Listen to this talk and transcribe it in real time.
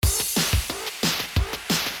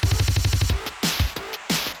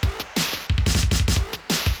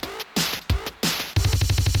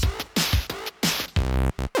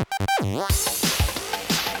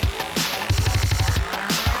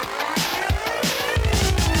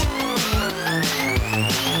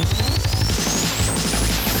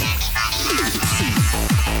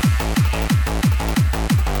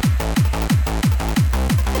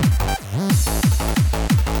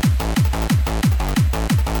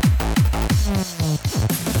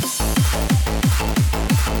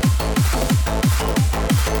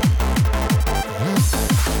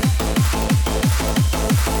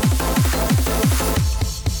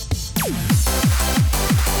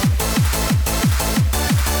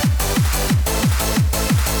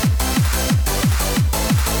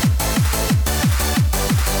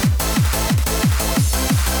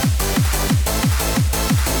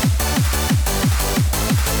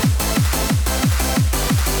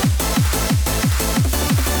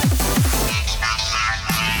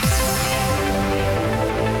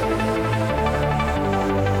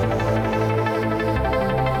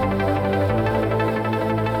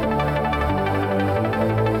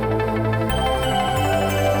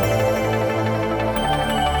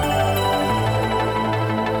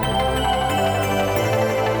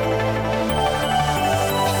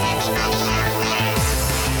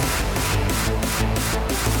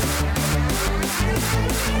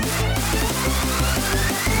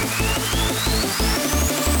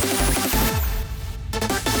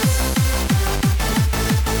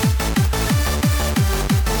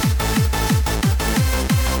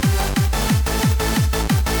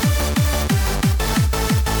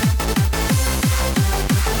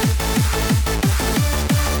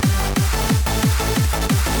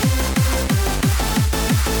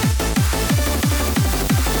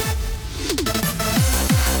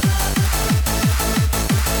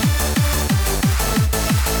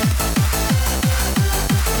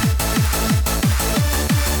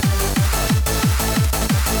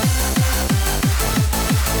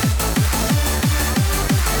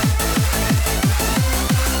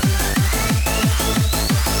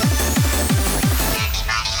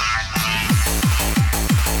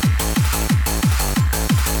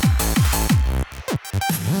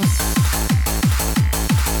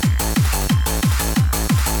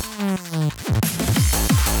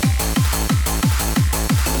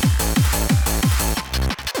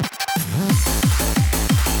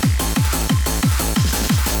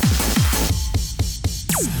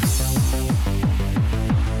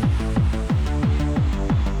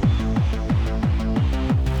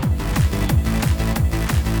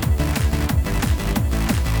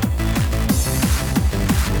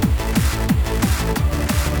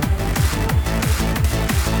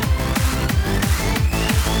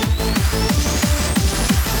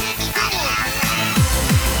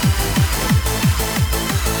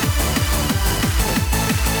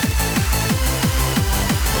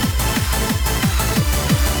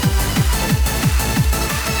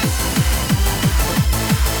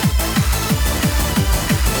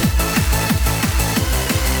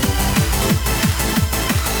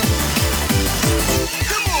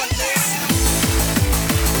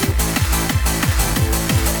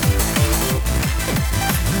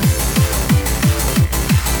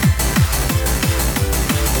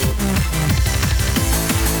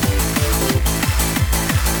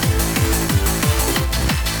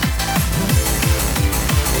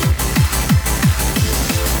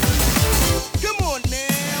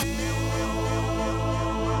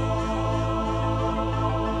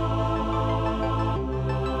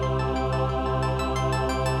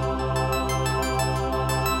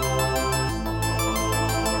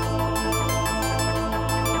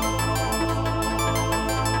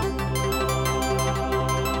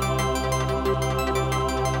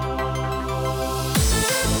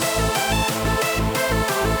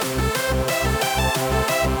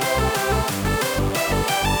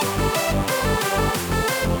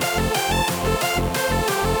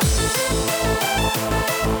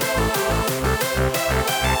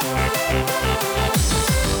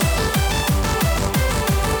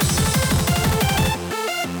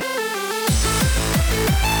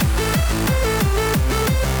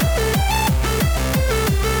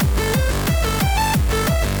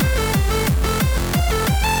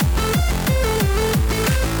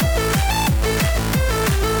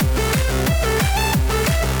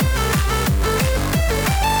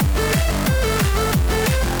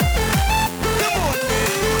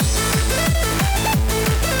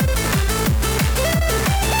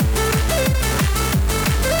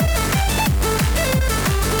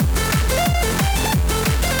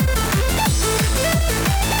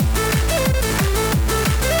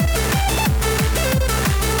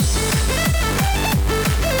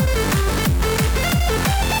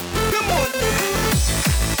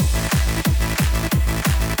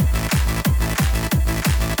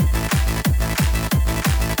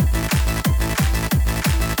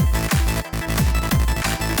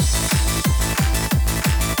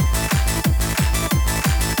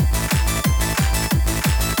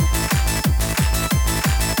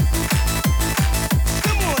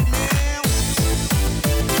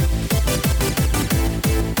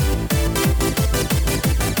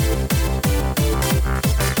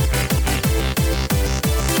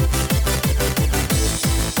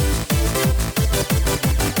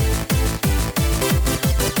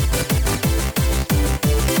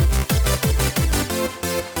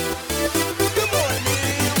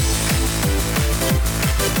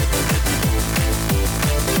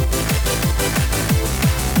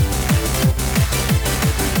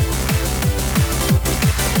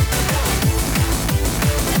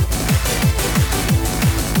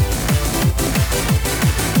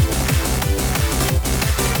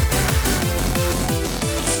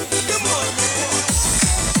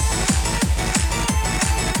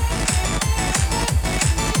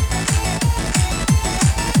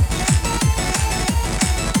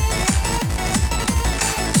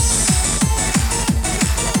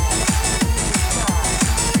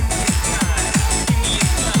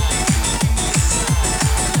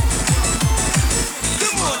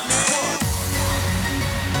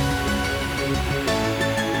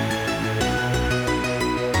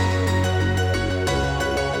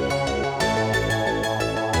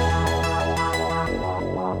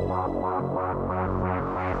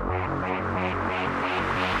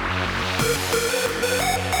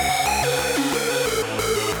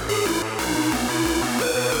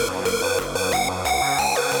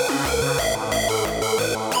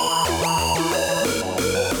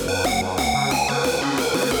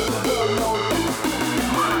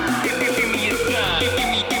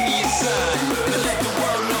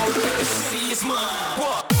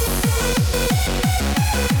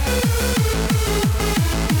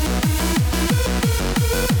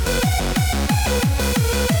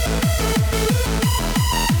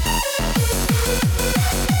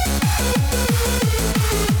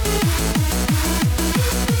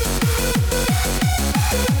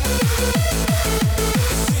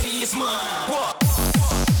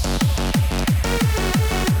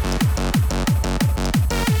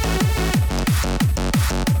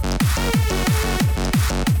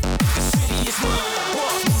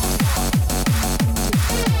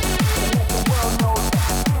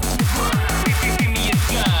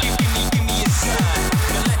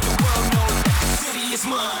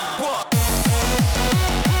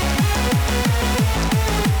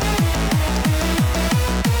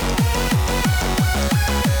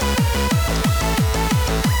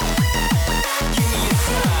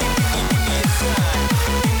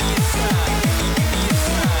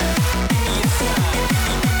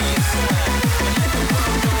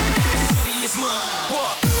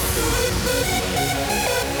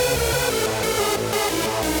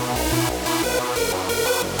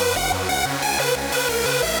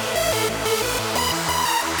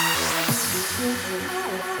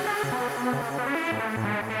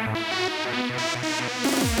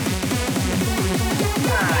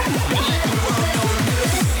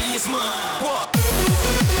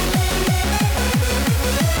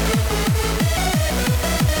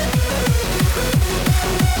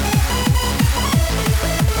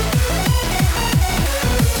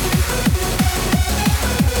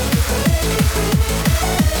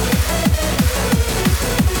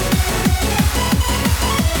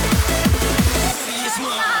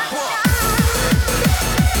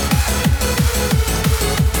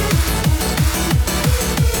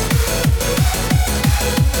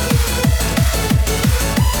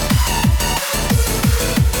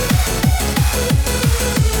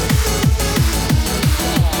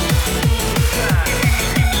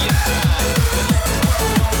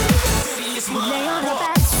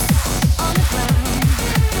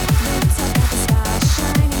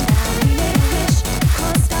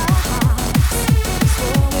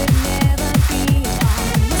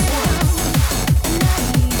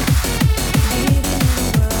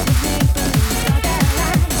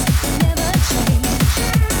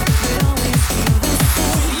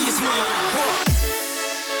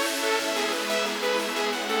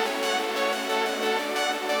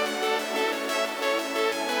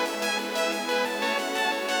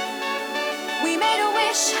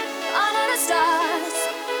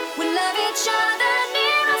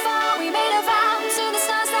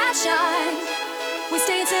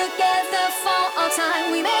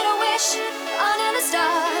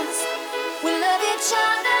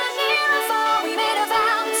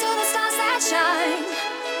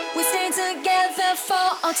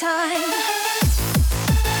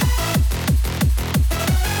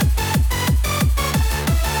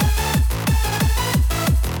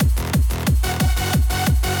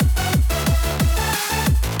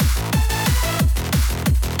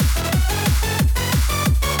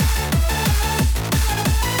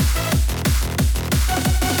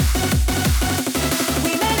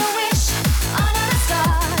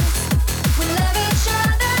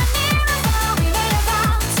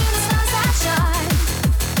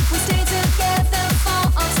Together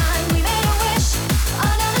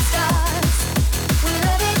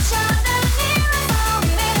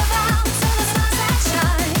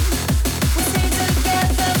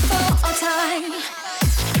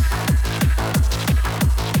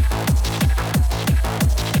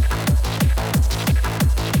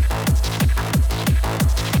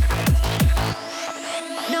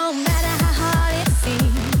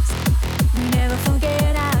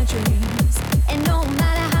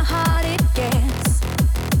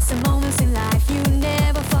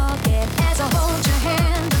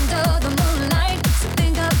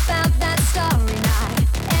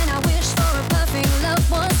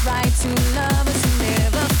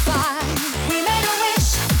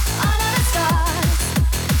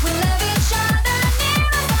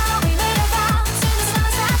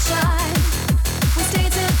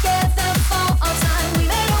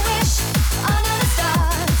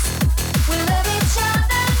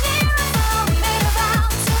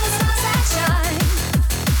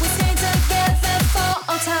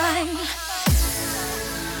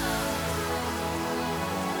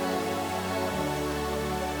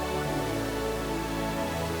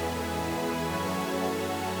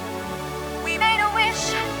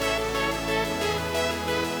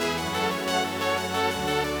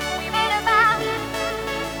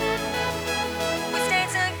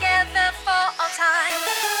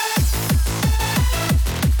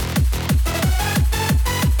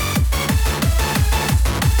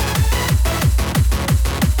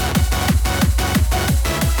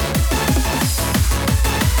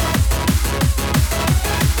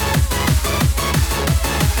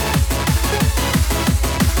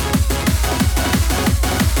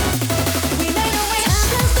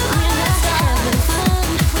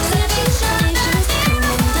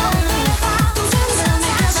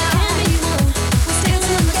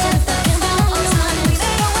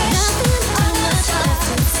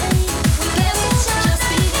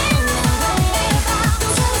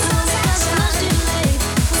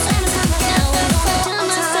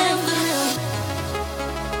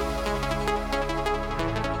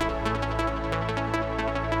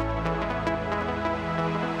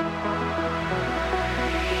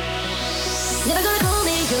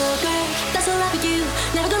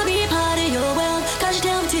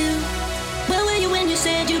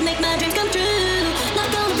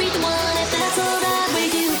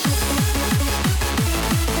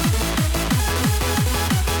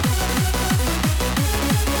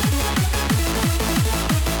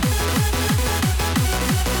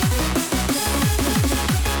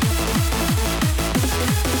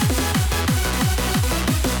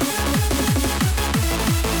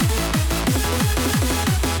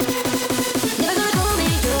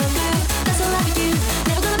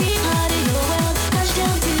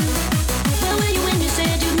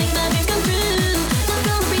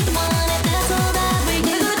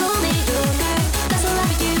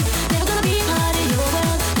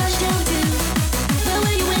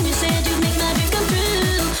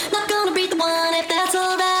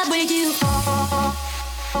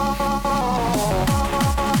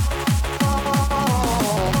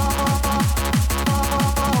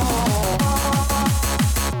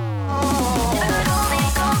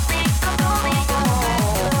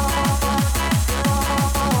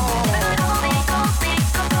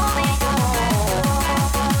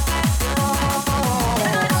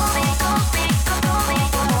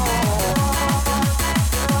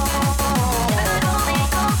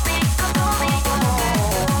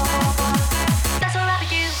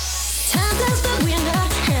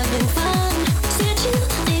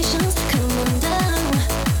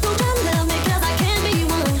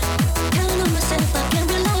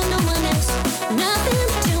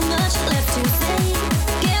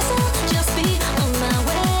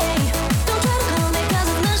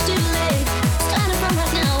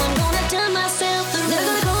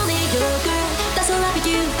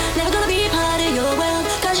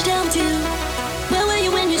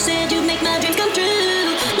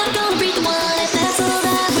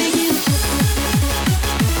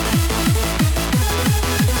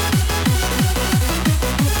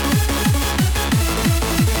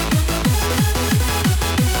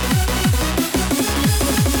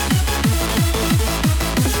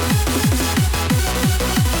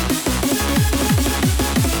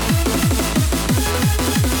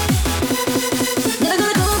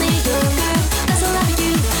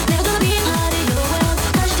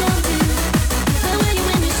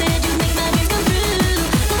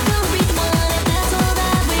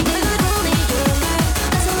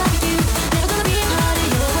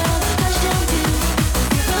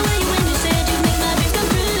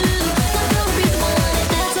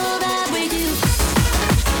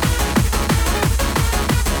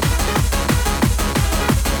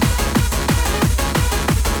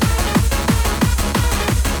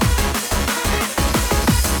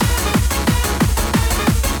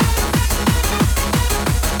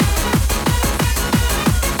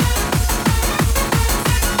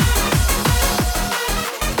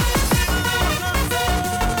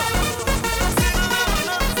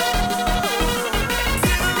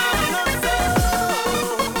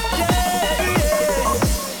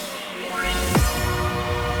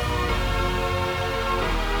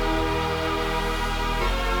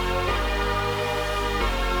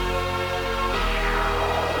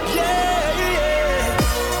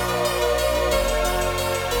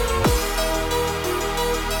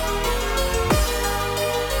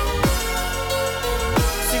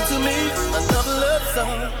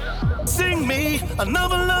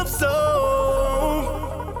another love song,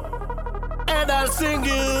 and I'll sing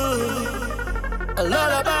you a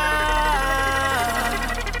lullaby,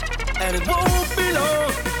 and it won't be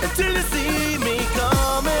long until you see me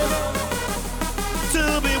coming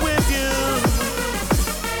to be with you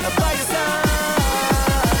by your side.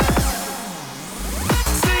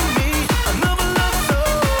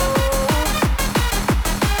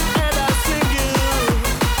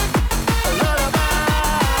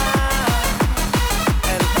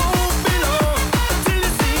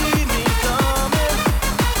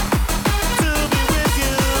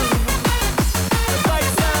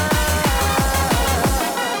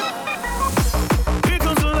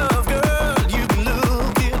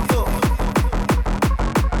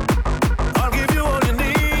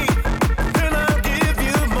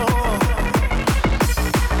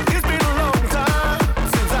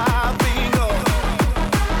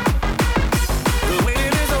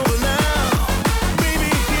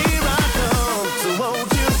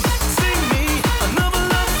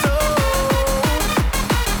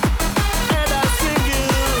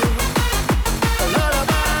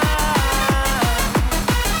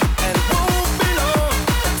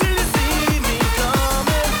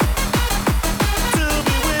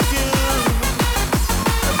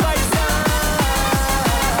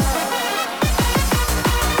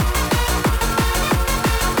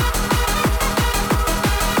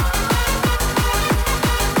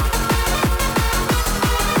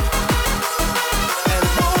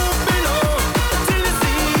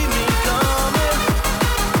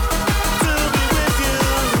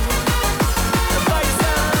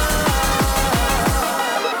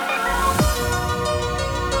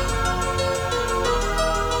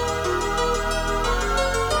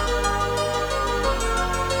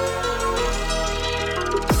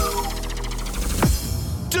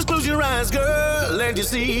 You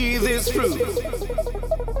see this fruit.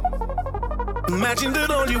 Imagine that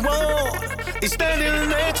all you want is standing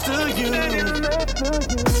next to you.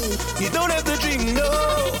 You don't have to dream, no,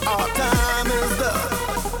 our time is up.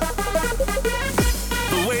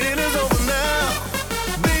 The waiting is over now.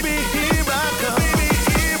 Baby, here I come. Baby,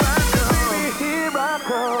 here I come. Baby, here I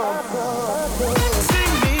come.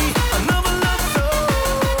 Sing me another love song,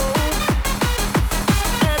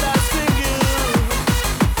 and I'll sing you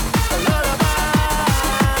a lullaby.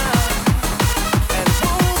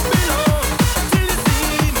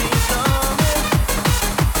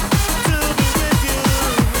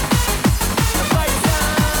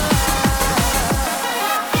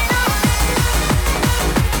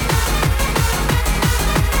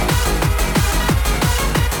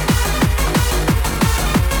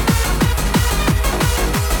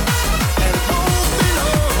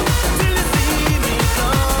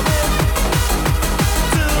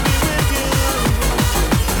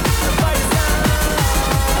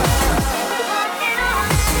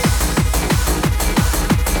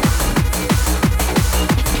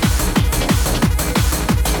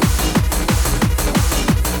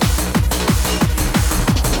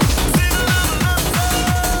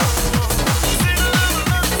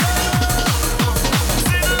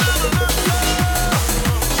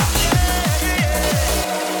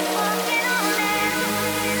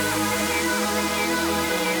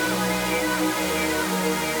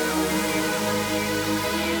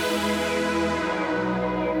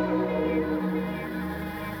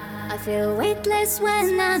 Feel weightless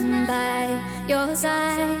when I'm by your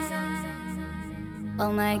side.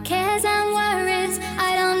 All my cares and worries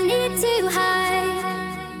I don't need to hide.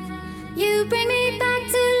 You bring me back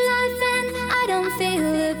to life and I don't feel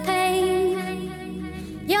the pain.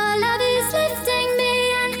 Your love is lifting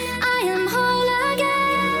me and I am whole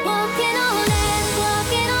again. Walking on it,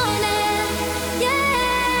 yeah.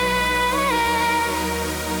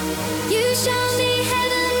 You show me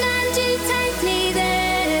heaven and you take me there.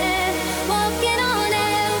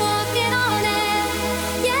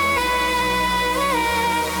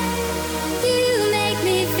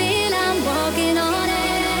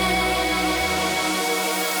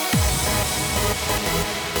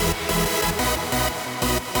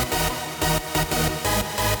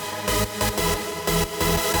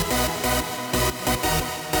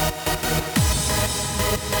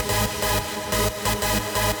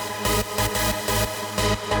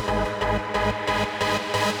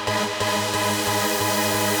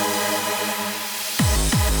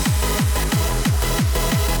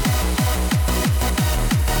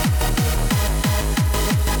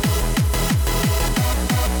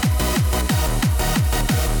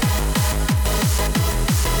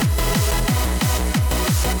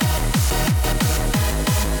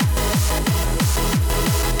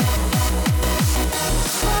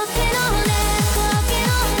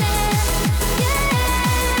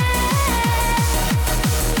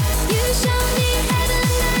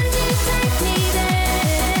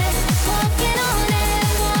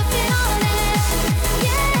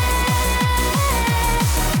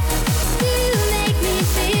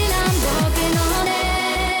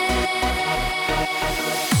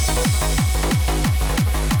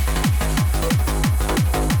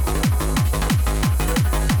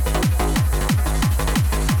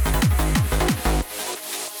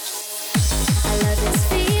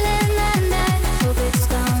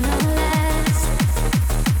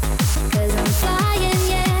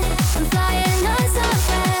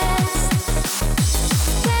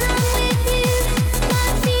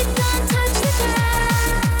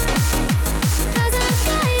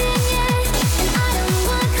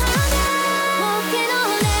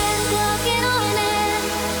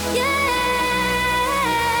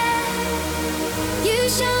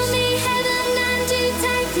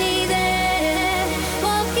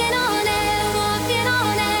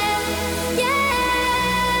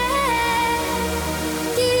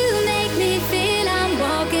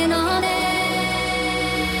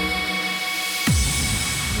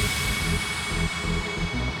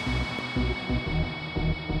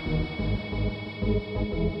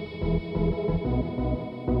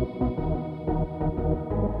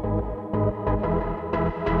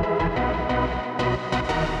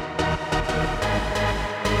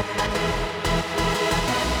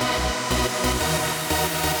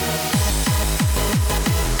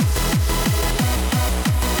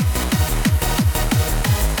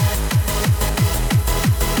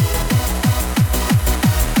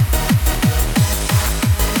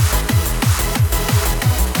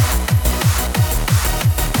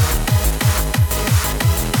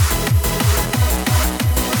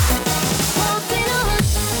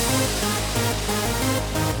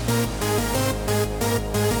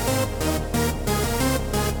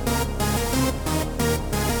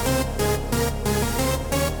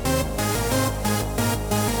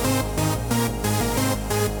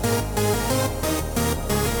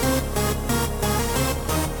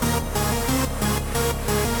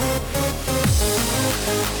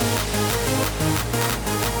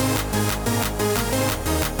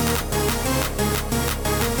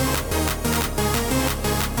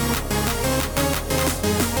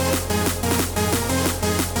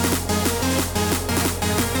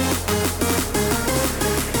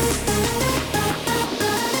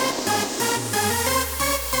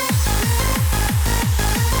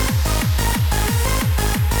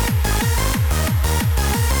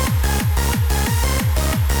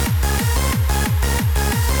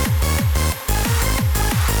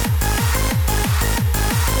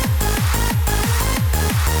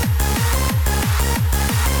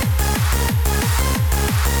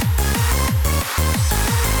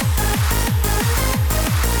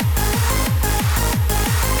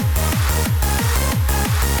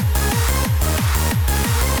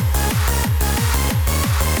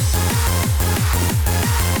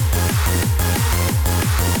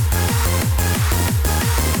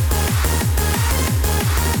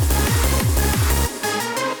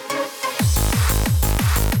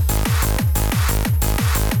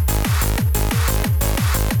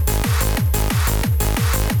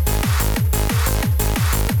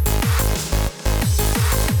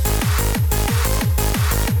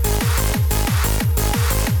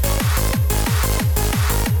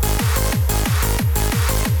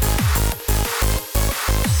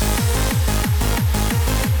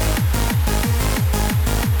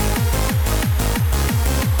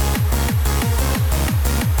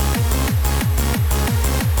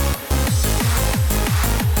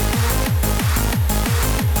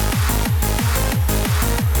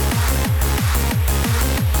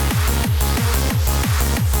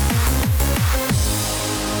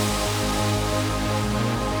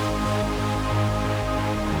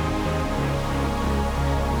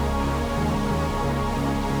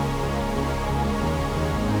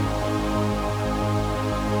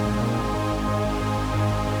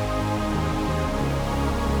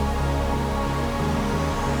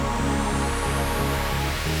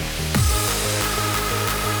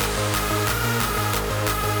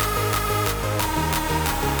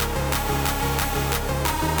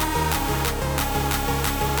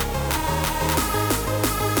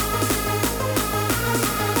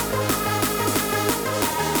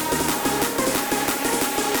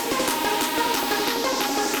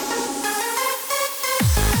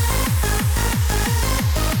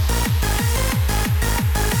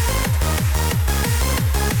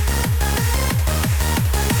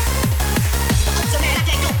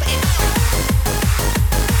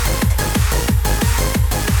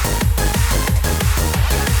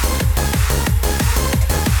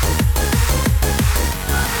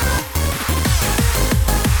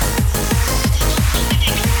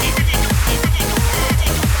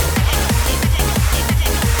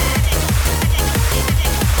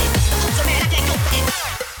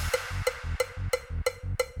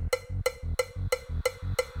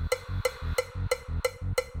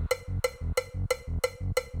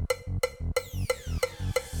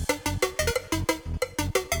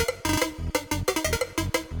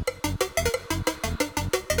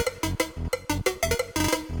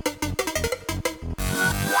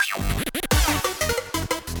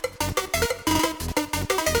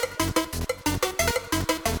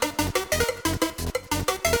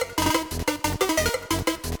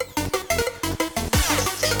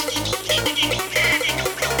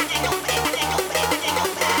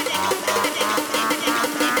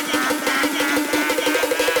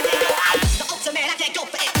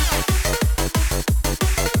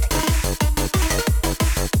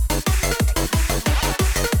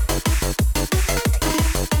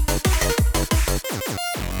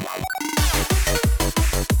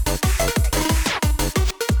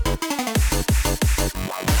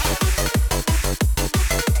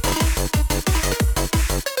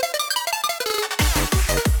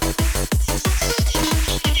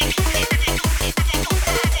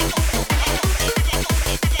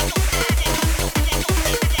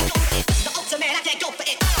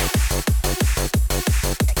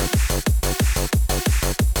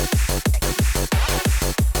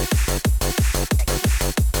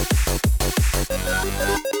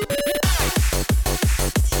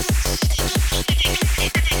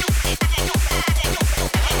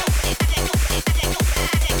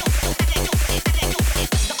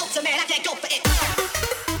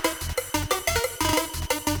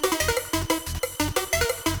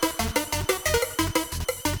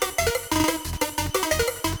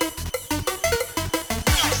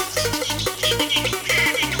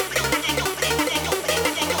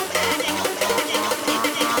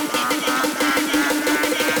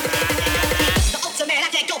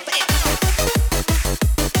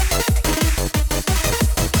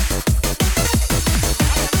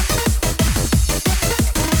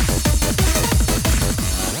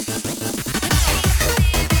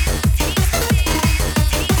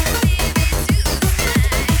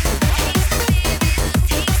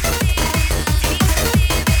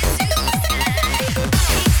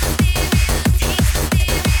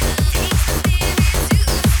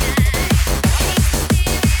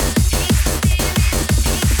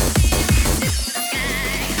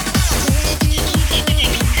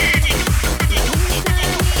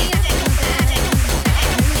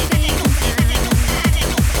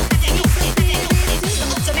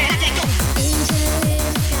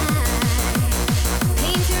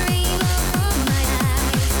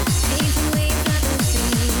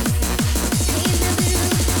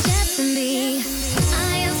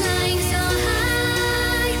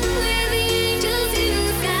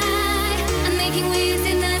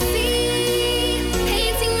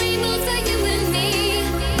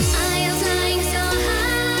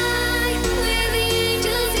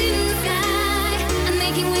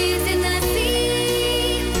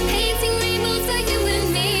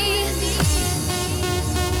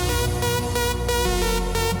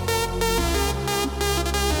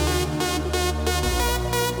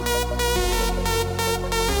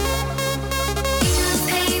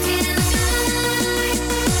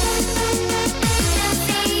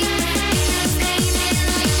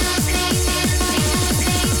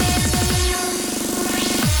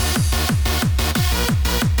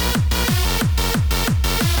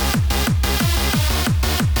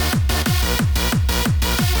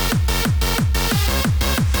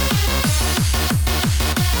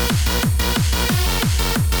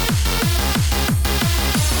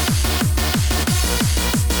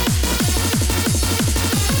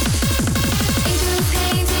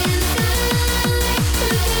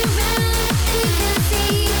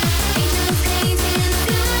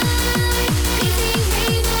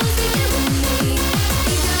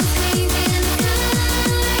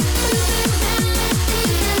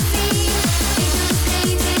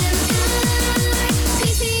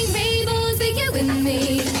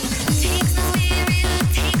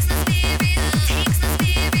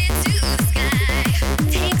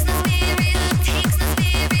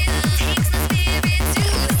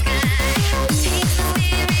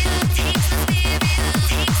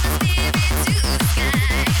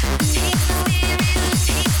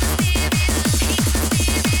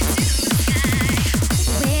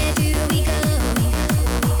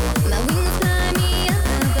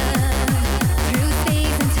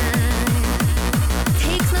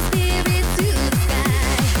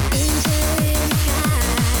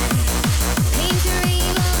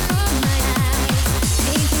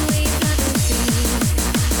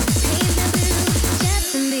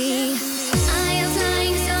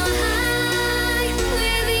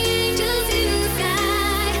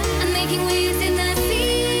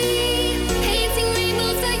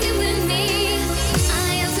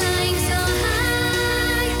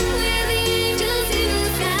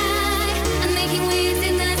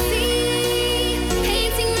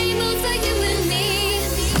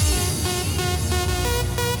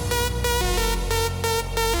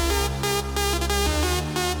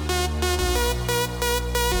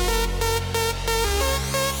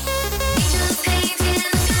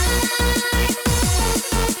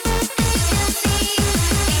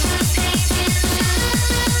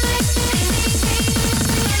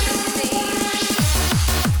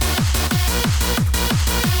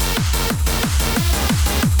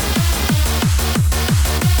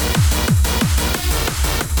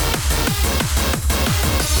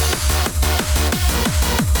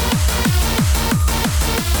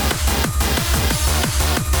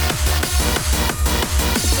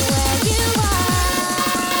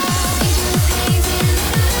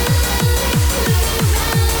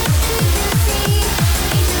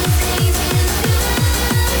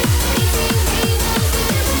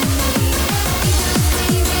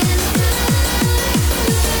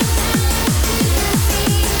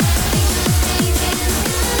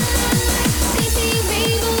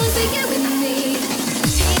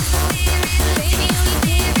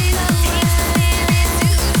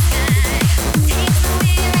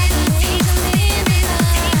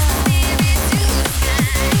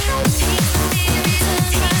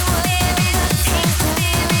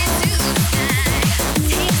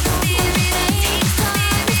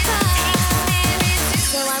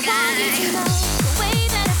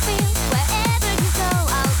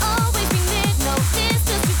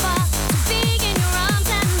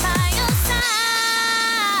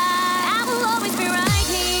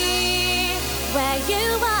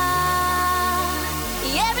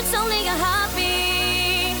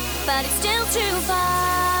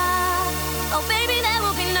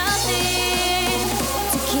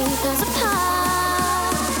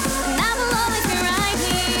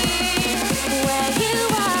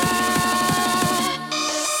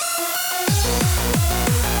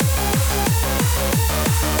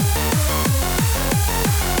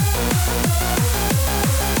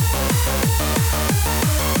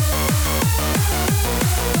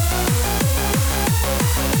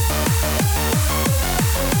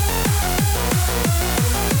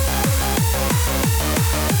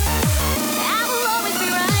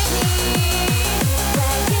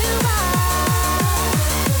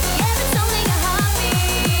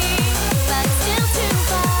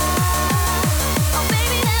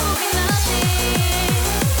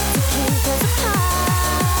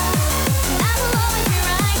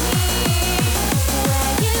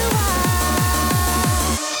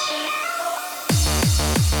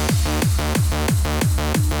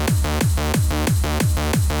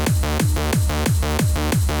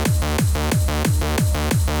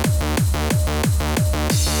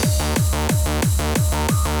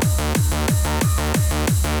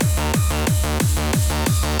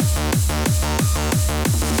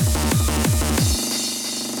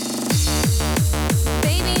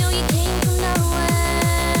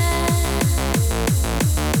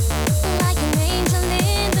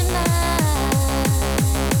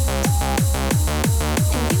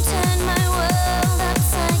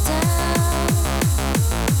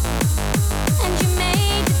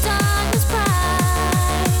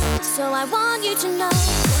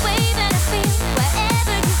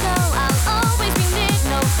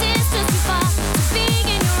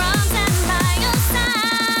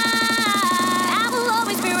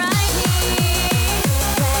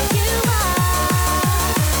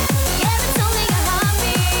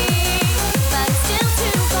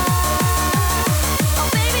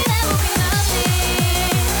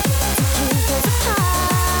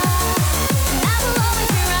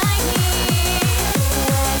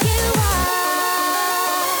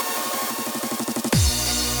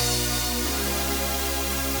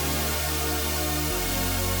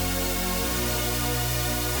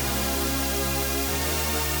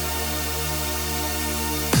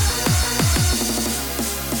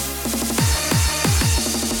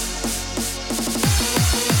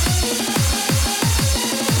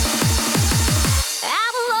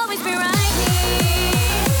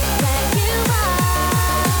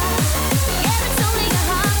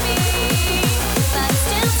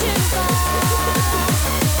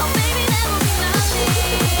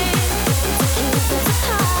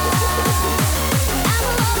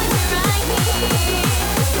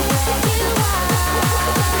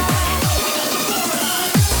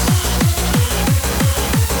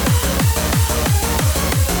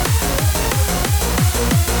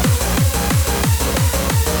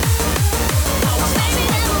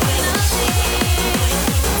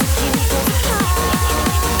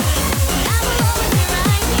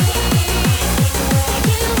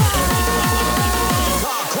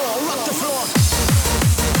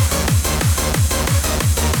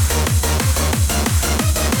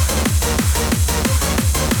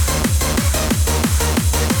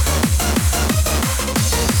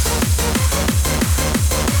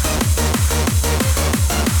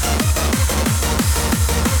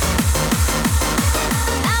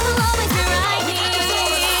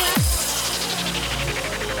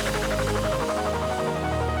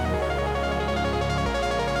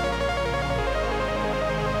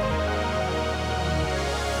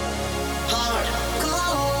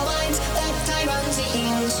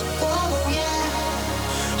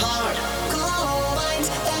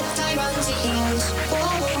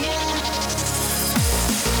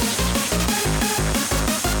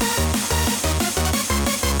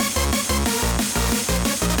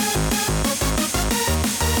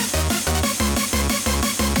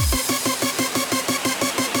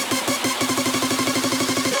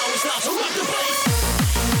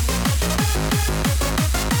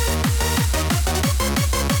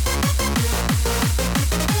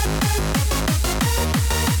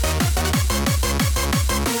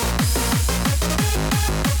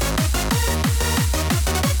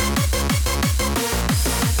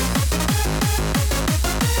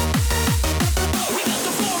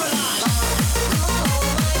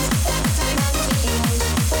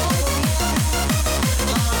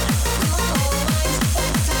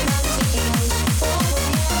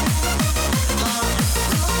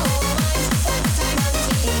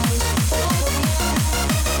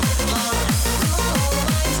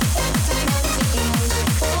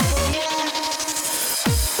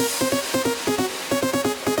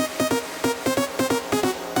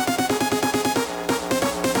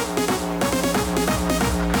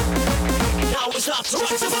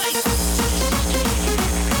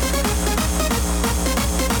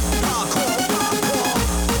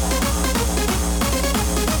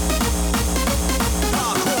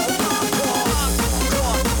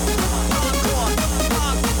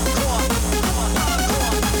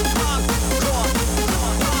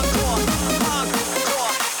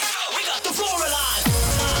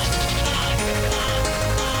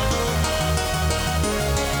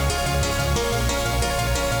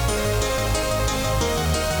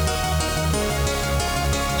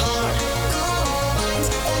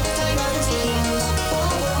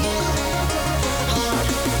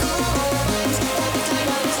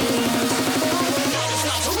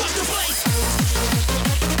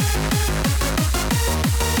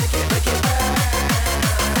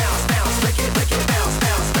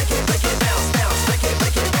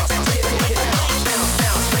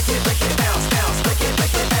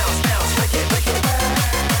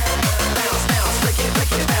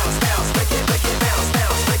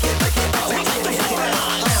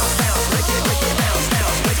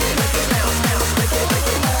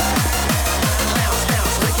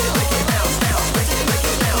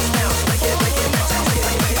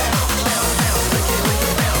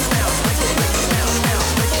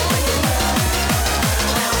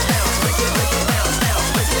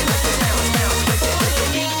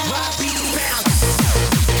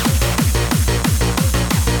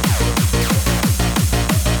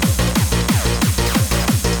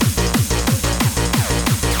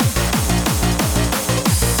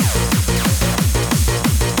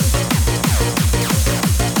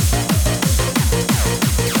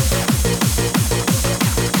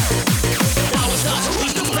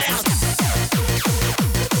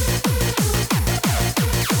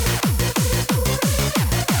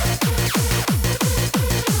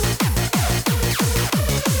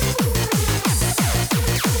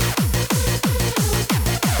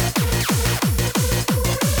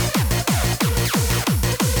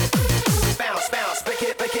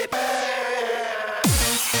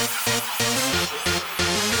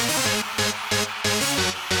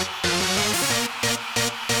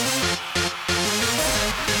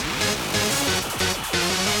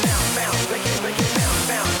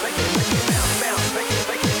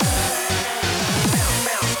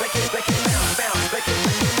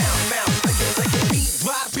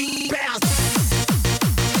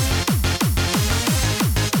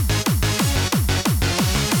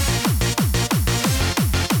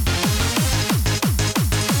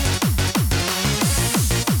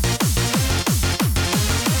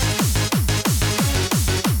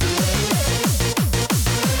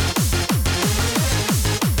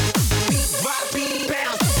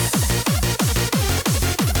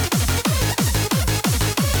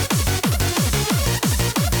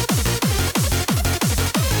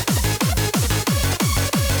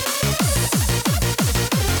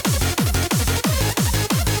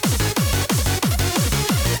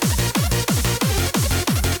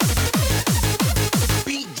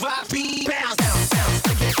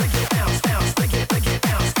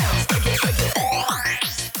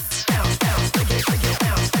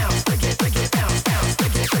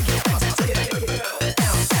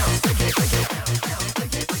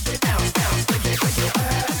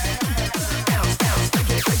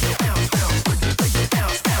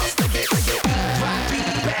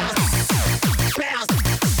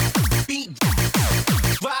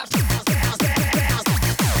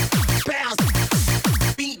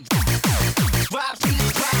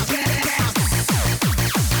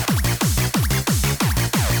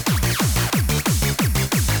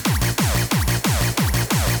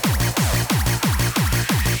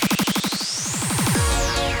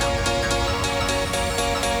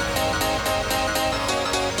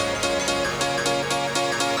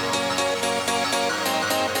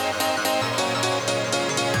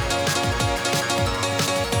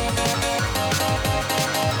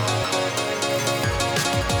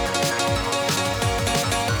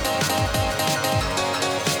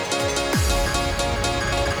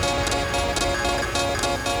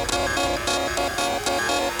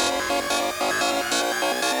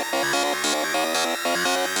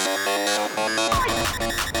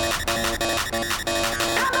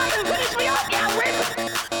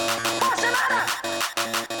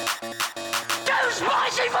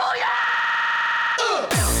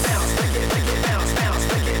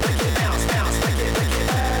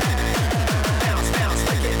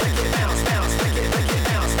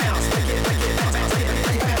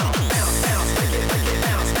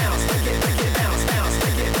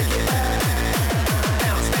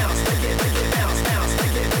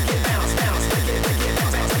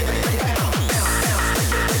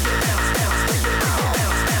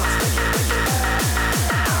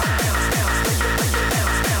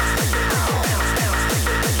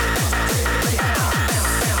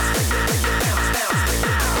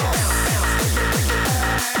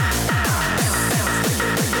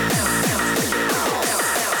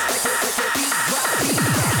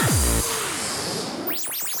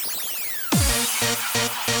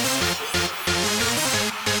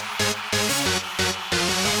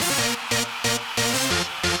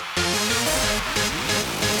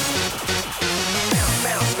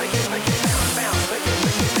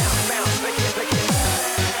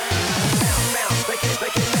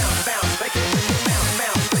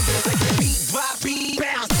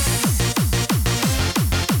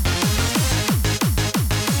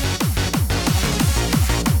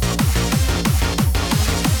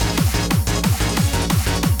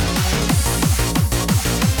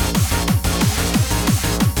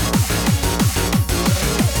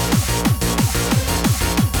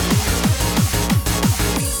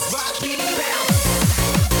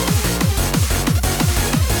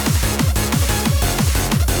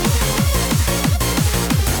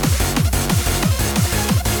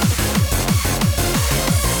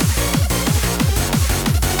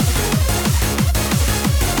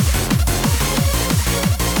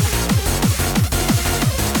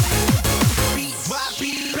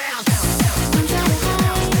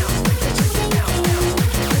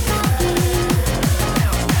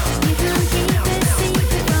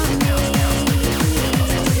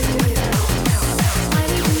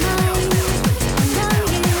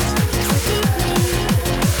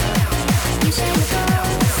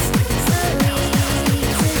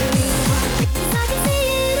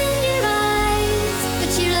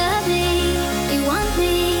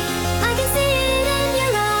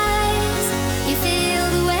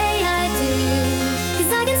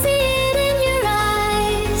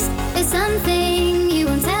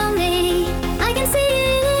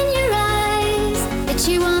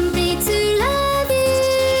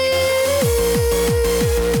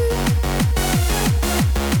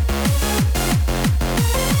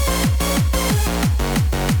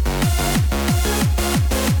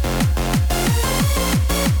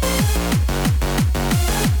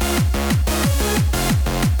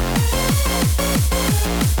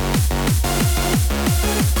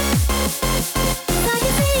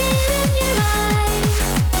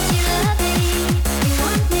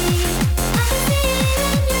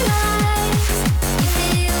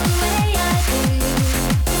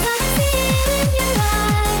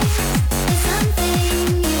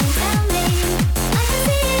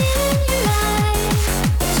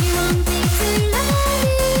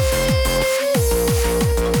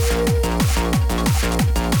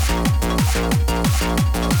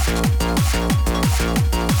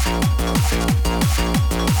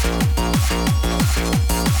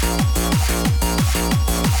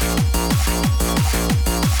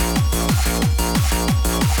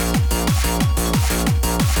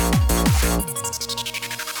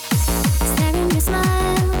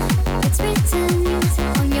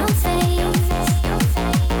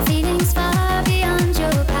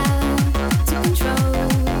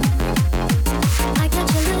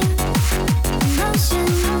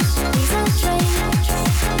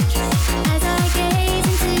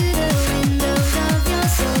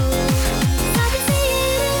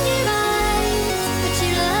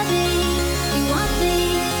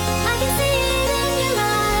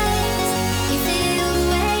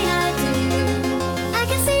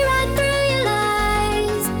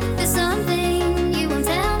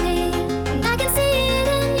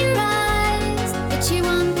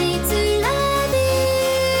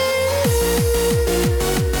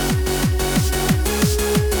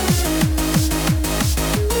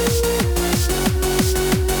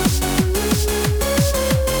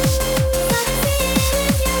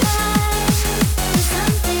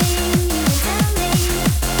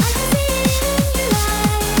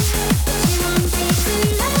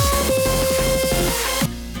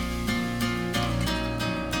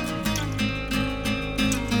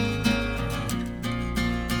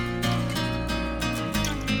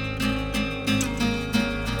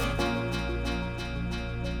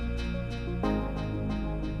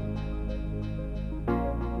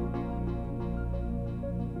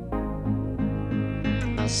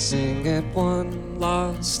 I sing it one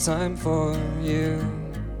last time for you,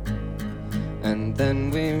 and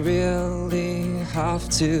then we really have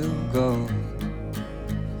to go.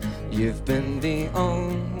 You've been the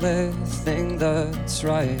only thing that's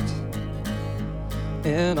right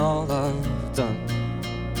in all I've done.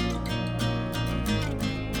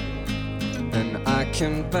 And I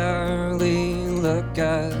can barely look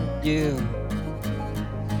at you,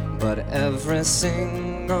 but every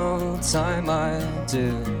single time I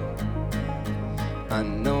do, I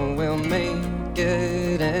know we'll make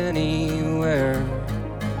it anywhere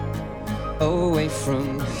away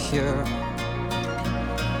from here.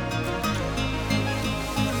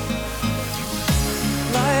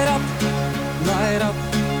 Light up,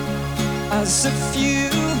 as if you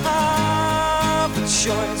have a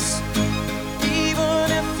choice,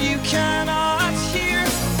 even if you cannot hear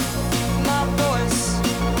my voice.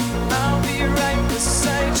 I'll be right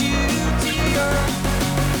beside you, dear.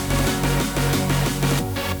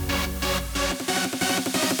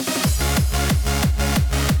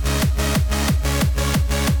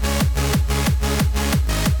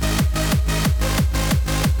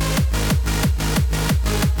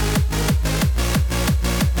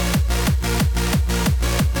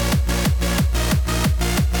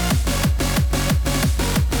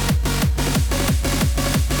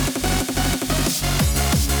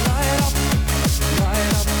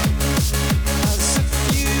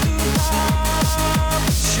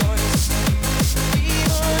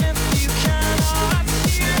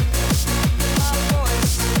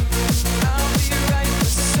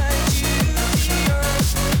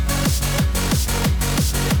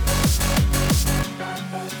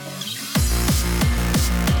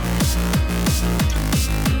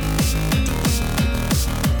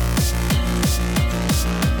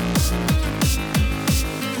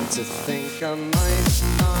 I might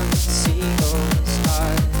not see those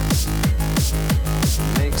eyes,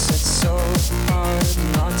 makes it so hard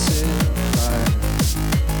not to cry.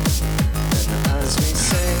 And as we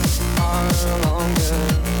say our long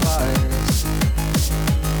goodbyes,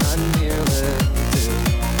 I nearly do.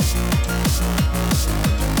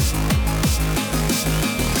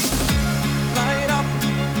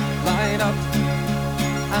 Light up,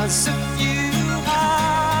 as if you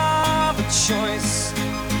have a choice.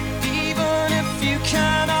 You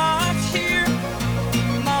cannot hear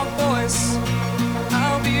my voice,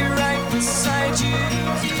 I'll be right beside you,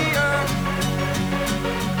 dear.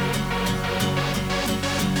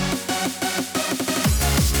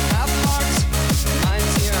 Have heart, my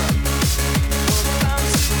dear, we're bound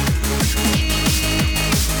to be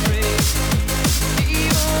free,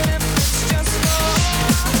 even if it's just a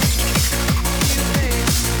few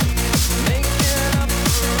days, making up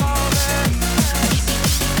for all that.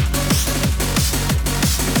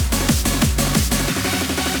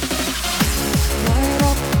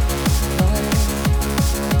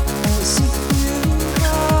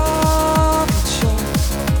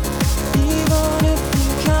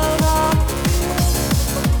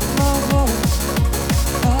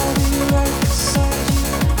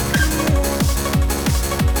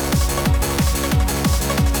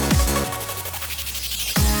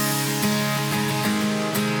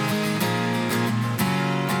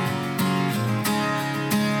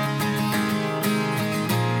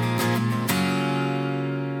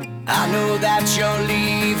 I know that you're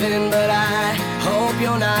leaving, but I hope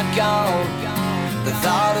you're not gone. The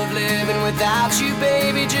thought of living without you,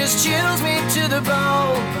 baby, just chills me to the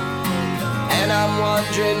bone. And I'm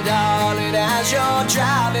wondering, darling, as you're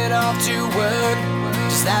driving off to work,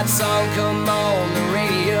 does that song come on the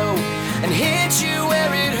radio and hit you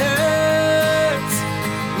where it hurts?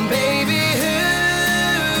 Baby,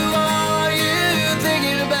 who are you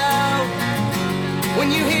thinking about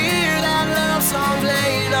when you hear that love song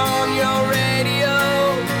playing on your radio?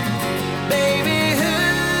 Baby,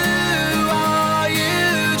 who are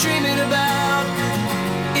you dreaming about?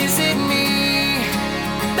 Is it me?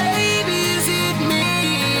 Baby, is it me?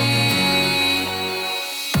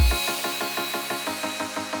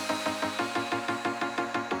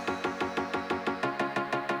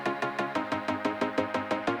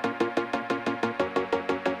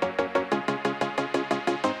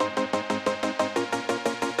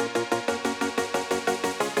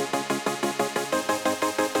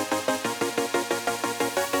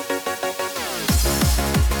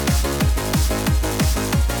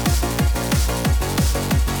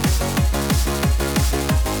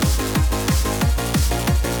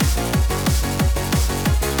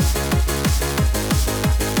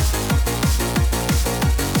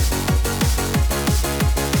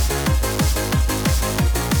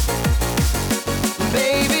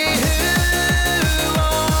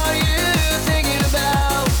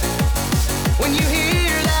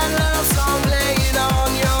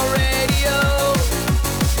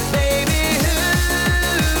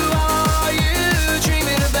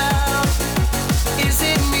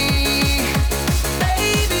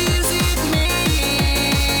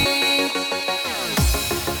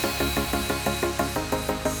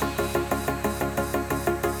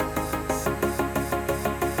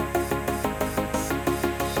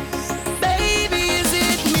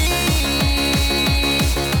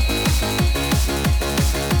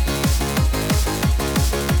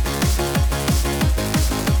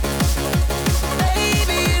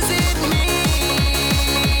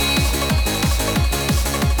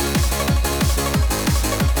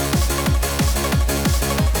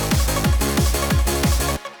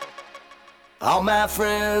 my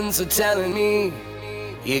friends are telling me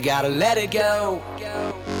you gotta let it go.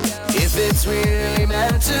 If it's really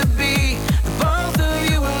meant to be, both of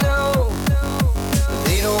you will know.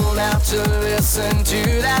 They don't have to listen to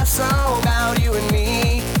that song about you and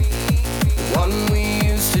me, the one we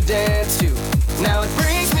used to dance to. Now it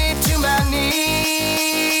brings me to my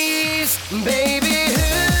knees. Baby,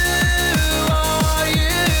 who are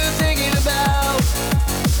you thinking about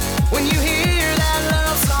when you hear that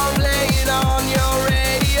love song playing on your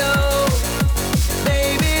radio?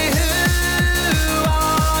 Baby, who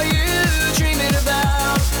are you dreaming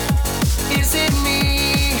about? Is it me?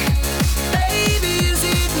 Baby, is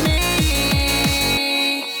it me?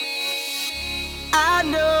 I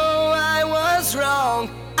know I was wrong,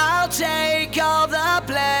 I'll take all the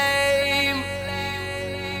blame.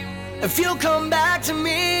 If you'll come back to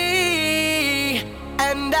me,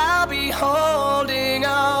 and I'll be holding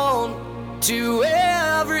on to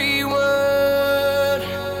every word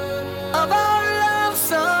of our love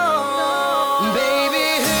song. Baby,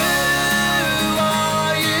 who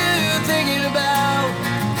are you thinking about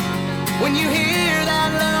when you hear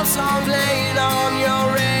that love song playing on your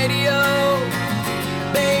radio?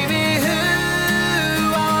 Baby, who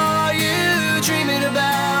are you dreaming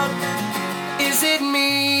about? Is it me?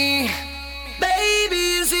 Baby,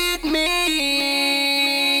 is it me?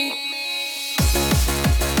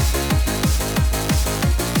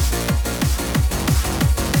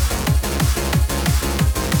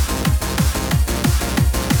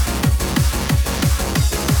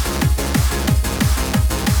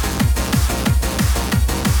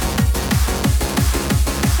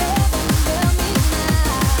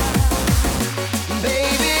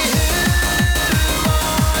 Baby, who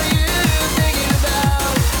are you thinking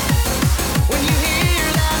about when you hear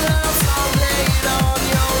that love song playing on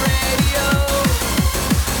your radio?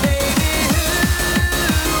 Baby, who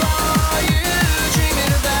are you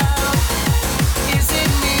dreaming about? Is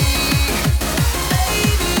it me?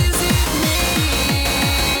 Baby, is it me?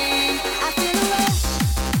 I feel a rush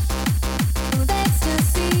of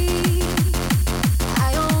ecstasy. I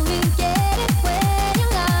only get it when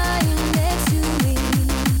you're lying next to me.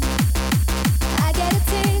 I get a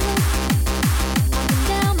tingle up and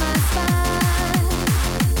down my spine.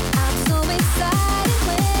 I'm so excited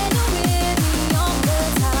when you're with me all the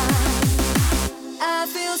time. I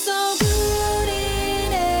feel so good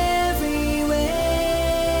in every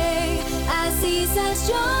way. I see such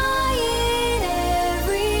joy in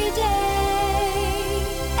every day.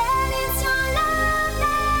 And it's your love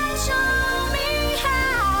that showed me how.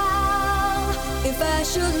 If I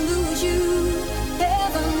should lose you,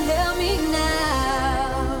 heaven help me now.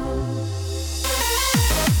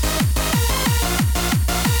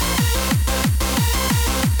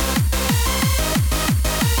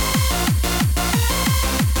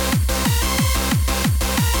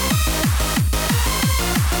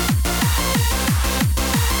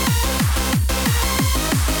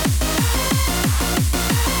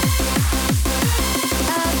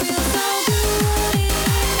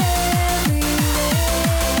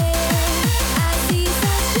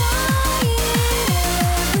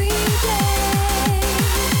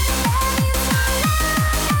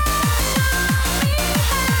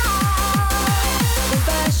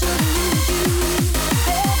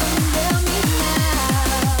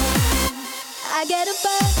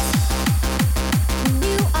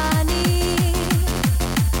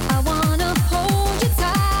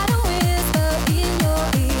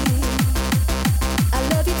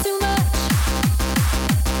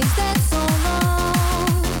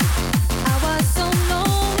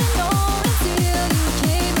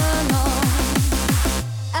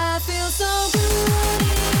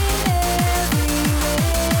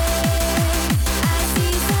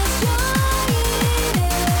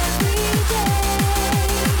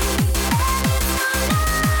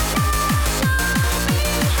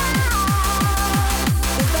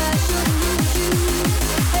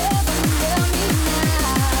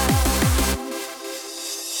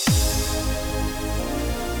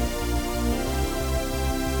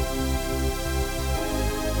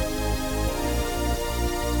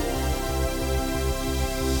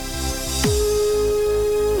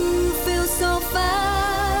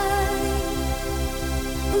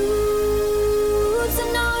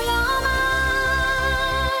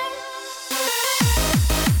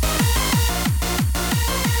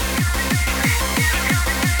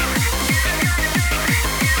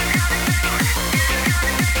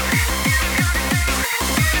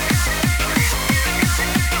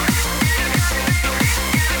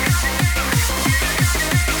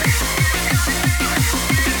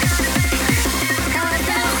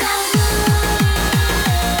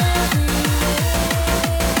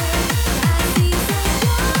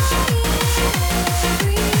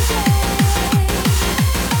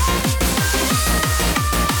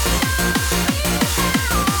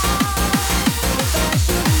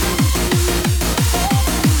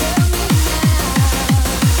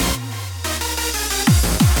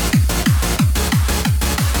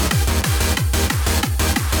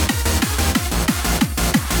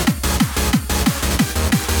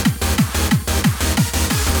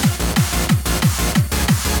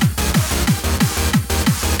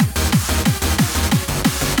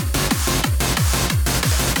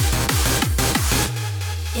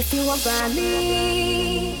 won't find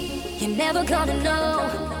me. You're never gonna know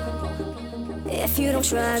if you don't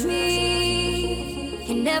try me.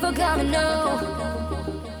 You're never gonna know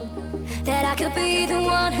that I could be the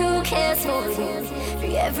one who cares for you,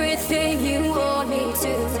 be everything you want me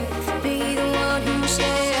to, be the one who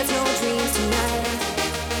shares your dreams tonight.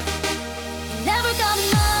 You're never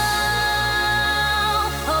gonna know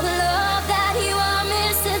all the love that you are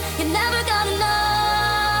missing. You're never gonna know.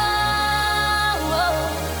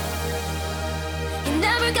 You're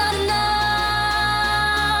never gonna know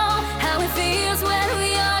how it feels when we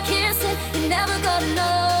are kissing. You're never gonna know.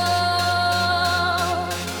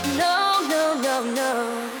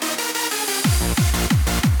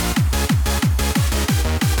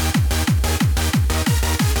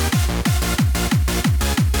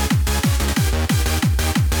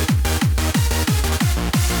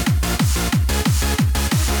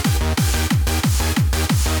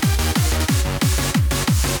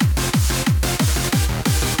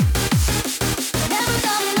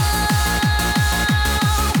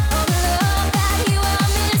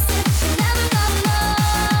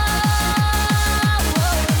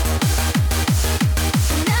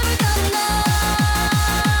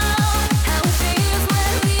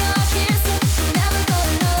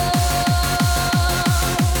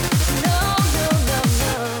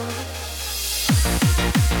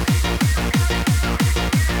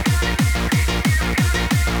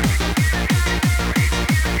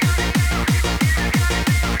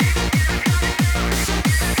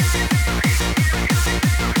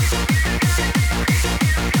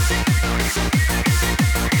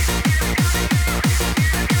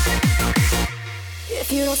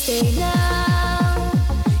 Stay now,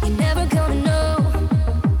 you're never gonna know.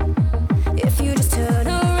 If you just turn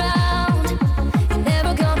around, you're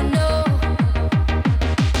never gonna know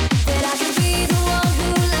that I can be the one who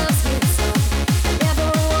loves you so. I never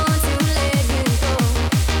want to let you go.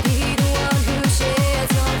 Be the one who shares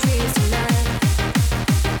your dreams tonight.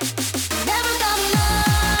 You're never gonna know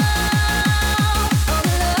all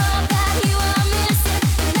the love that you are missing.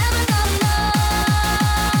 You're never gonna know.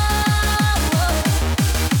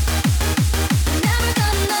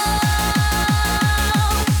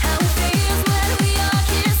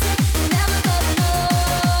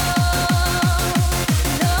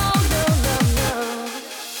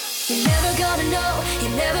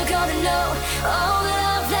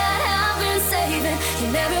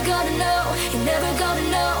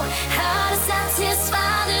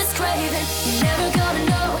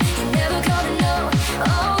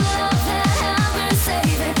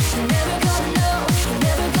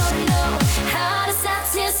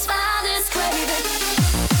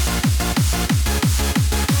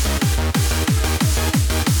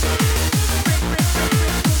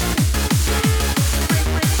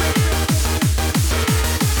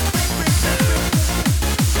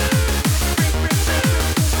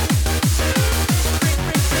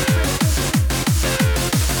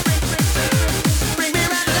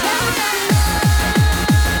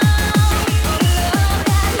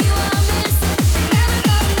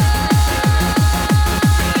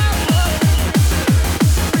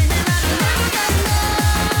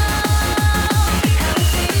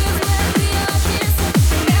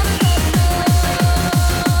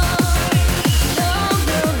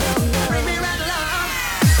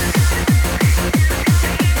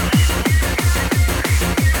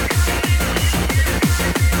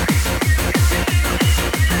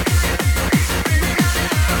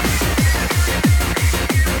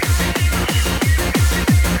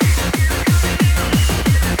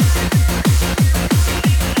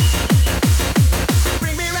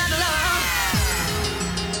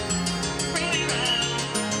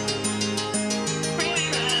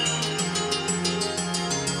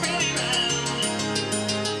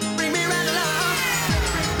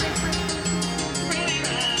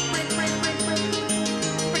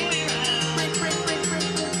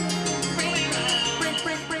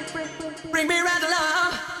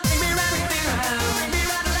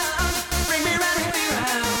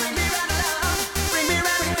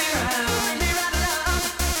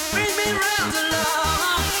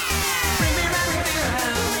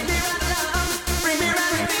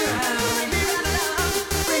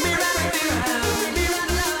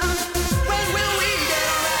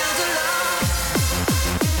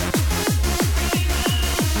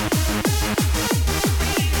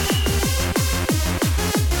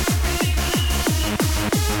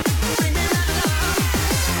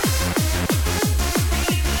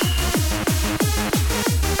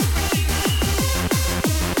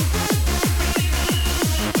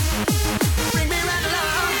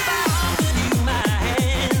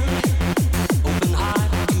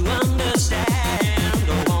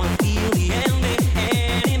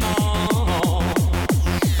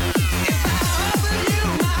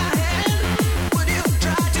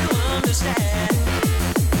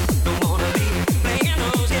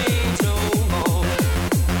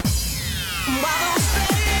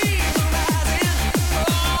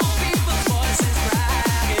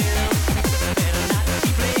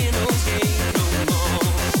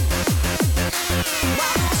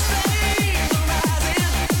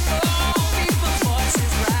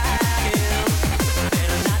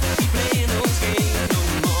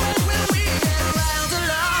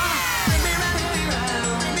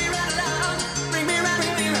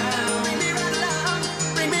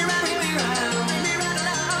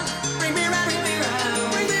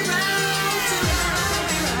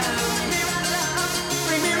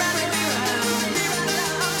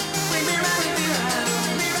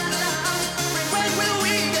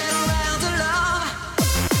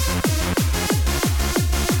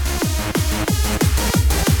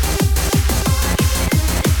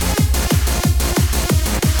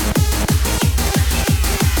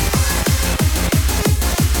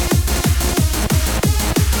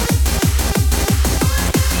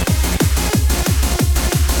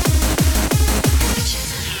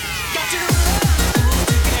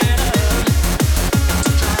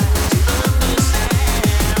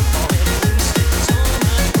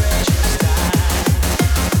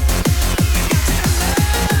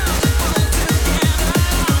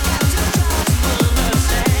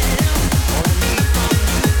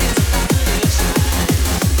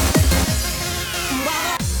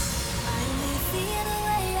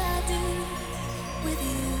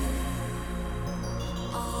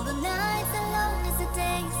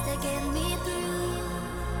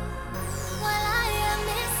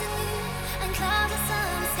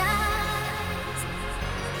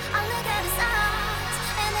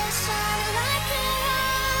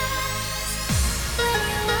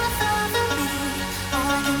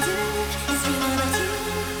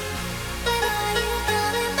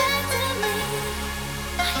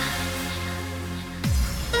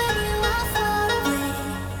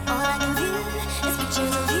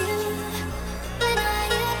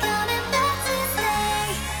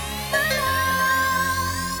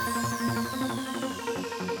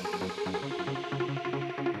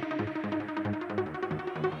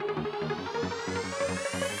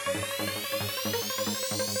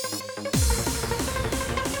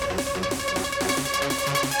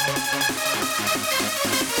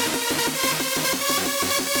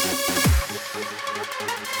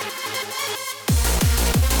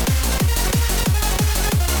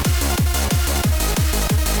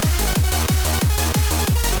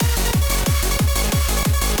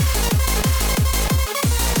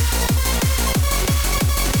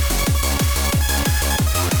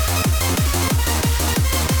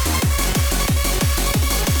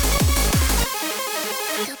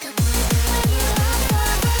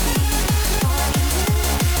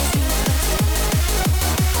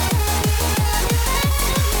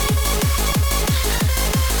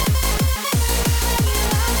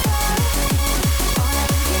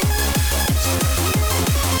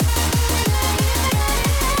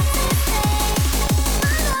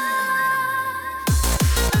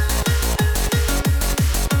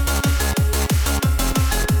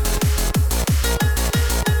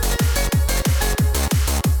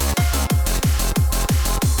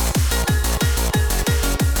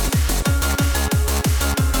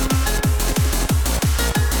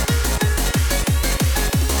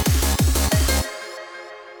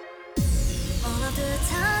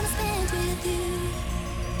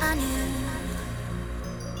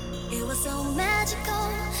 You were so magical,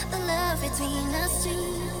 the love between us two.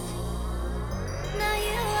 Now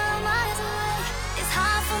you are miles away, it's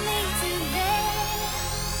hard for me to bear.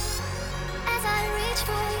 As I reach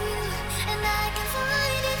for you, and I can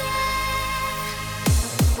find you there.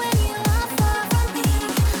 When you are far from me,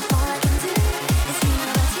 all I can do is dream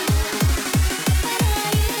about you. When are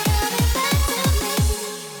you coming back to me?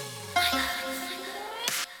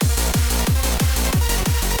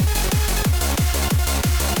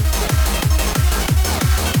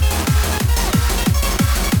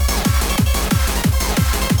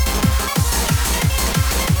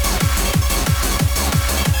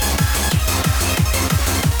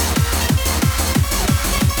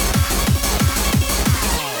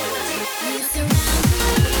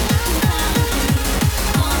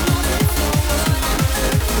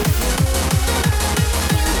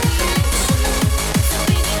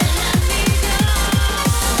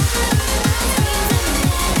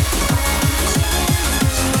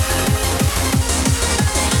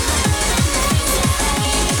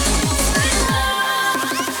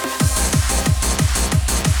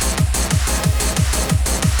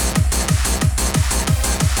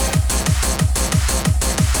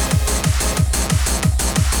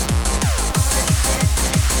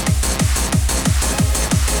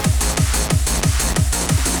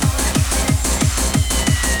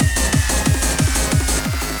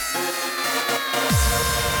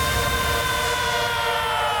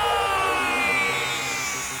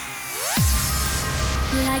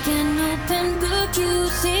 Like an open book, you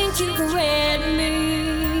think you've read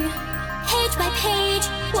me, page by page,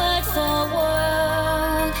 word for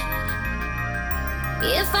word.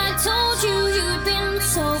 If I told you you'd been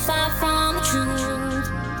so far from the truth,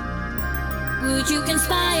 would you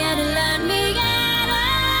conspire to learn me at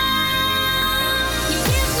all? You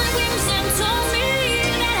kissed my wings and told me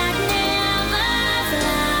that I'd never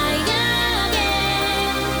fly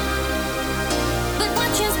again. But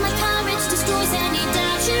watch as my courage destroys any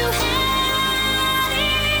doubt you had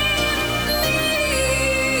in me.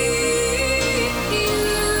 You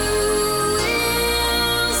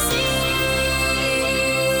will see.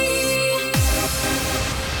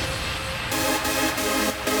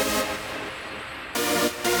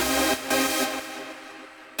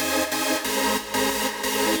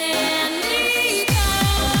 Let me go.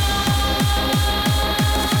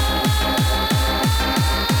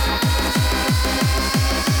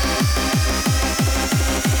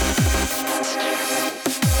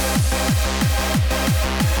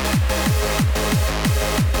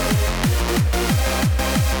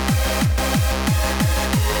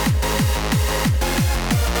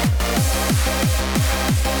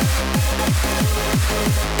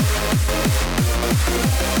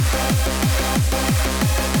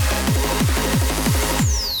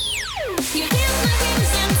 You kissed my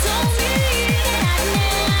wings and told me that I'd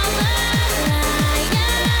never fly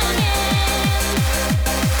again.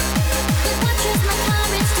 But watch as my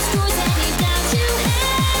courage destroys any doubt you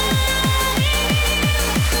had in me.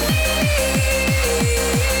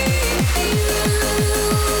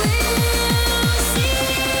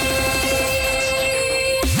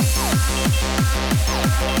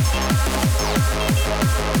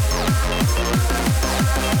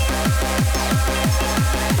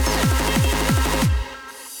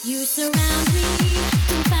 You surround me,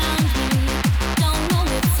 confound me. Don't know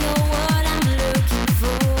if you're what I'm looking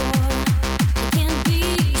for. I can't be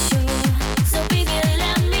sure, so baby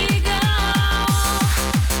let me go.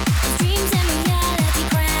 Dreams and reality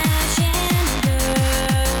crash and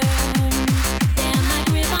burn. Damn, my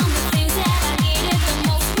grip on the things that I needed the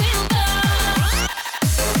most will go.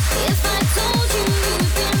 If I told you you'd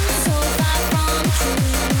been so far from the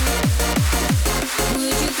truth,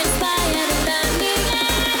 would you conspire to learn me at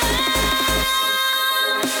all?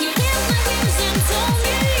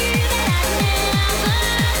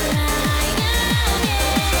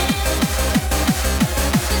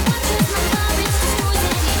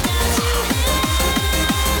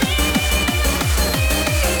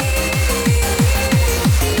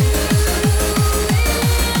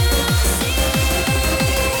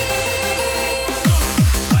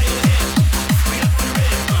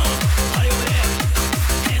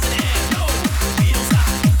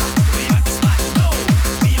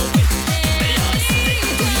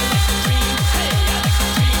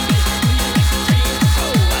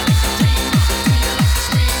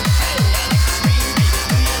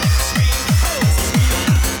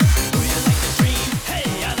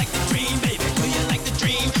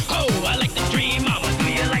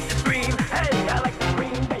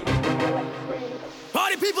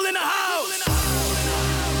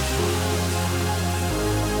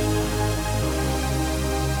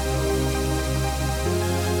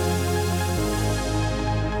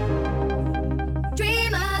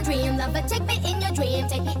 take me in your dream.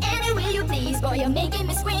 Take me anywhere you please, boy, you're making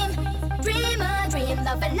me scream. Dream a dream,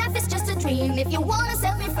 love and life is just a dream. If you wanna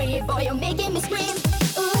set me free, boy, you're making me scream.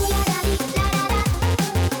 Ooh la da dee la da da.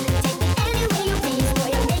 Take me anywhere you please, boy,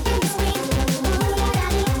 you're making me scream. Ooh la da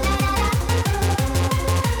dee la da da.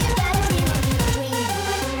 You got a dream of a dream.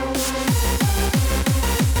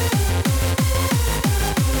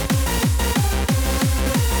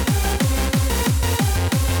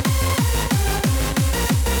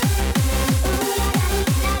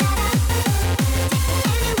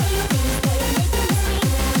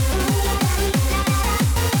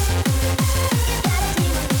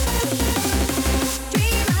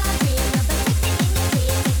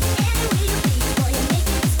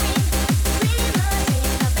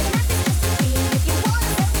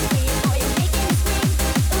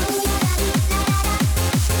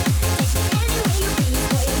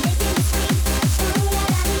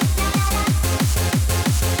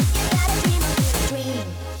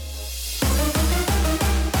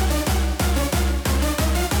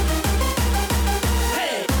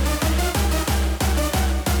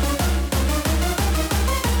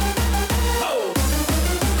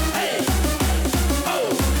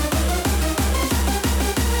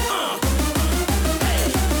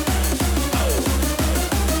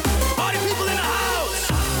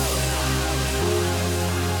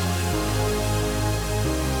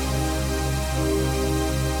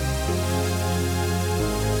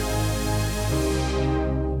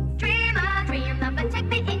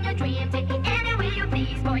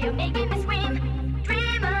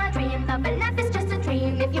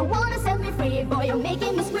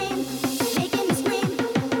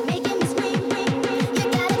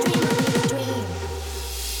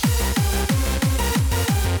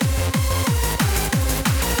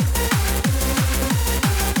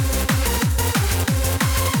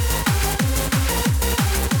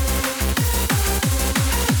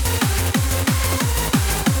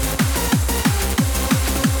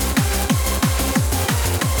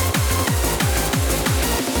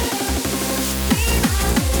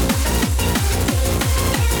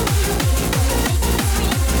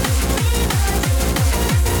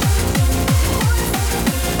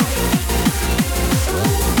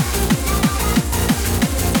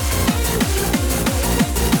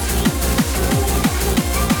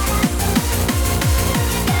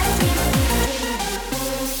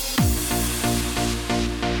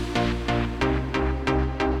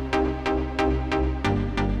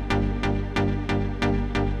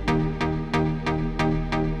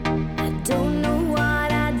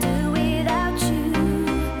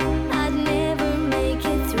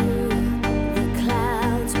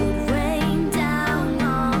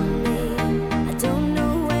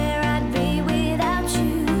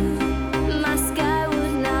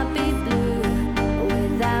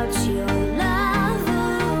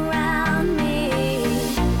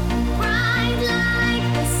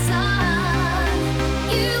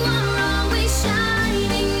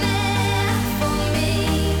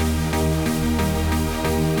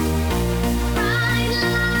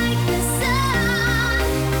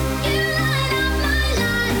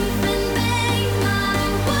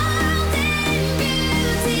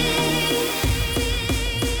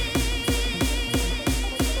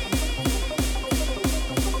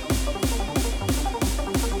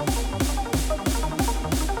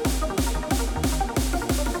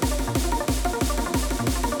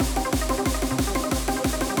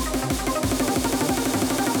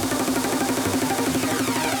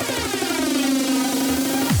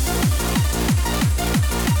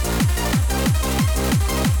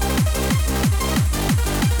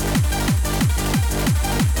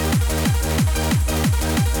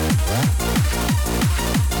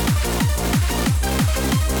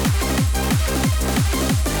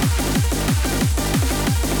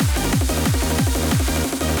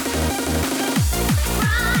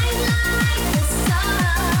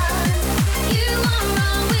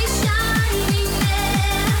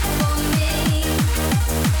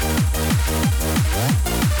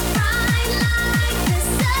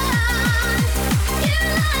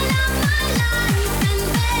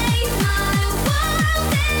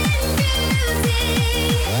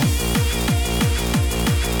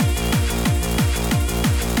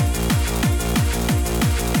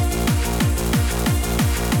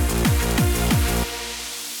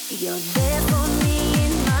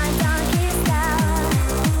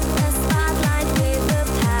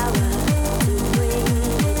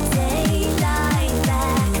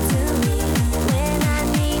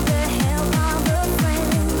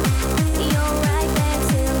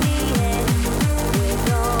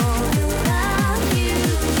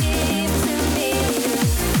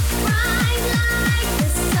 Right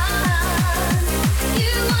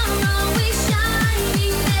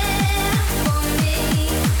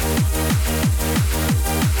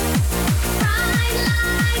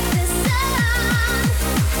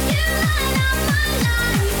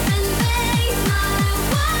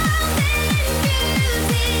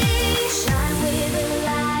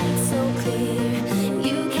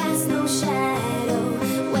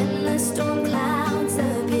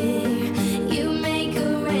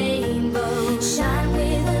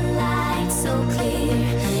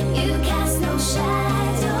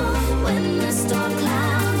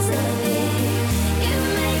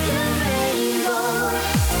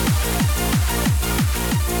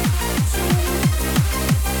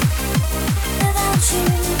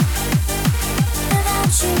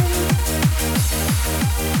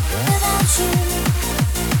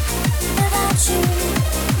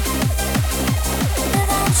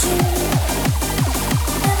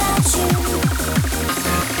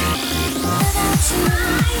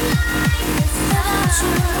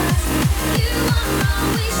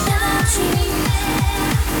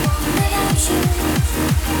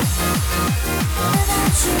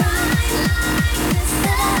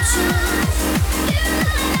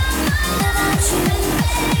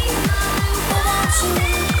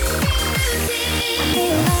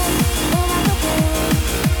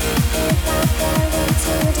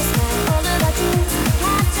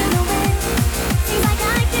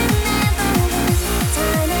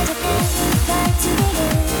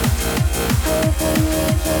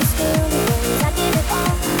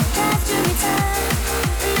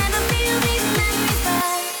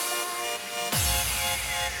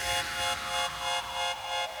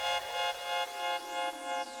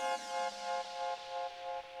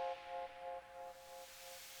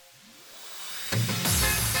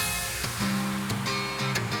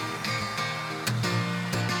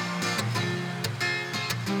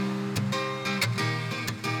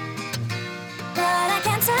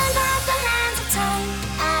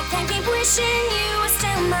wishing you were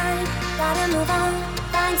still mine. Gotta move on,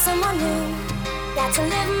 find someone new. Got to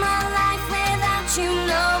live my life without you.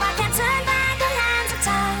 No, I can't turn back the hands of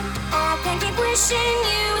time. I can't keep wishing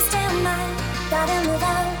you were still mine. Gotta move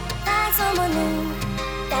on, find someone new.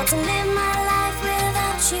 Got to live my life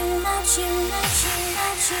without you, not you, not you,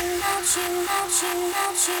 not you, not you, not you,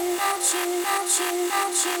 not you, not you, not you,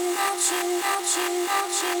 not you, not you, not you, not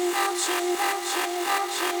you, not you, not you, not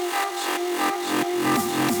you, not you, not you, not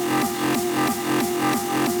you.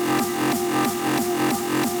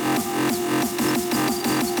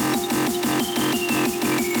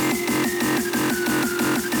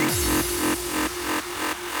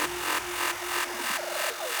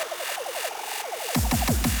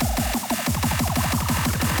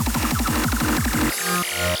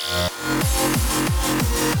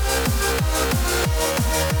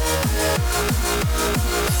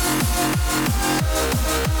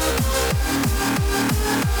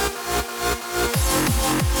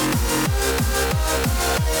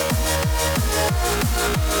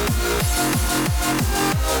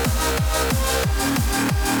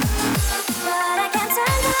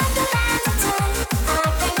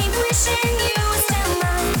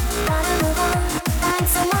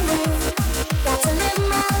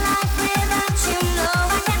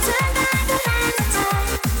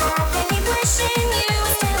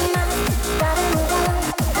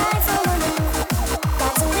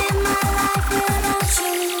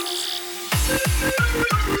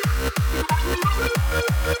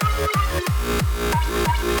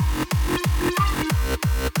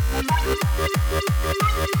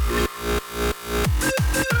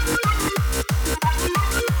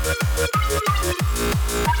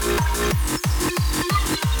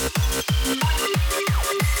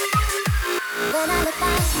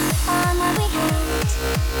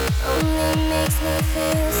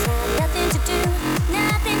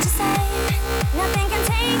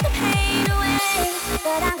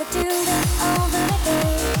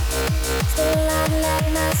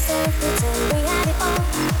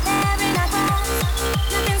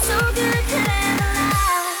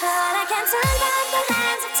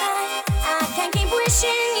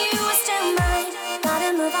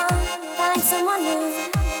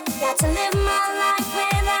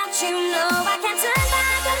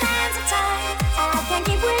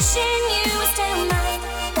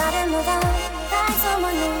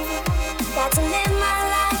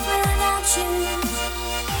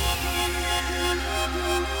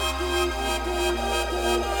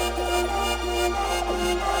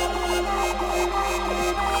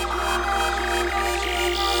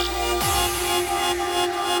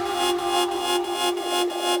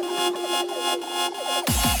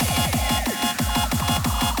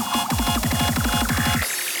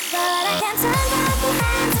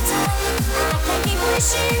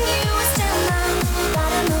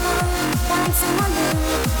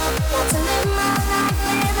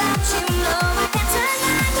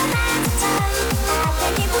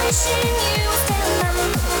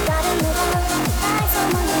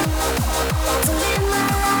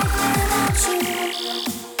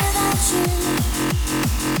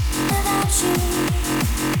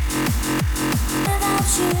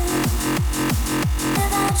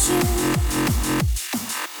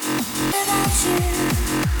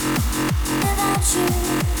 Without you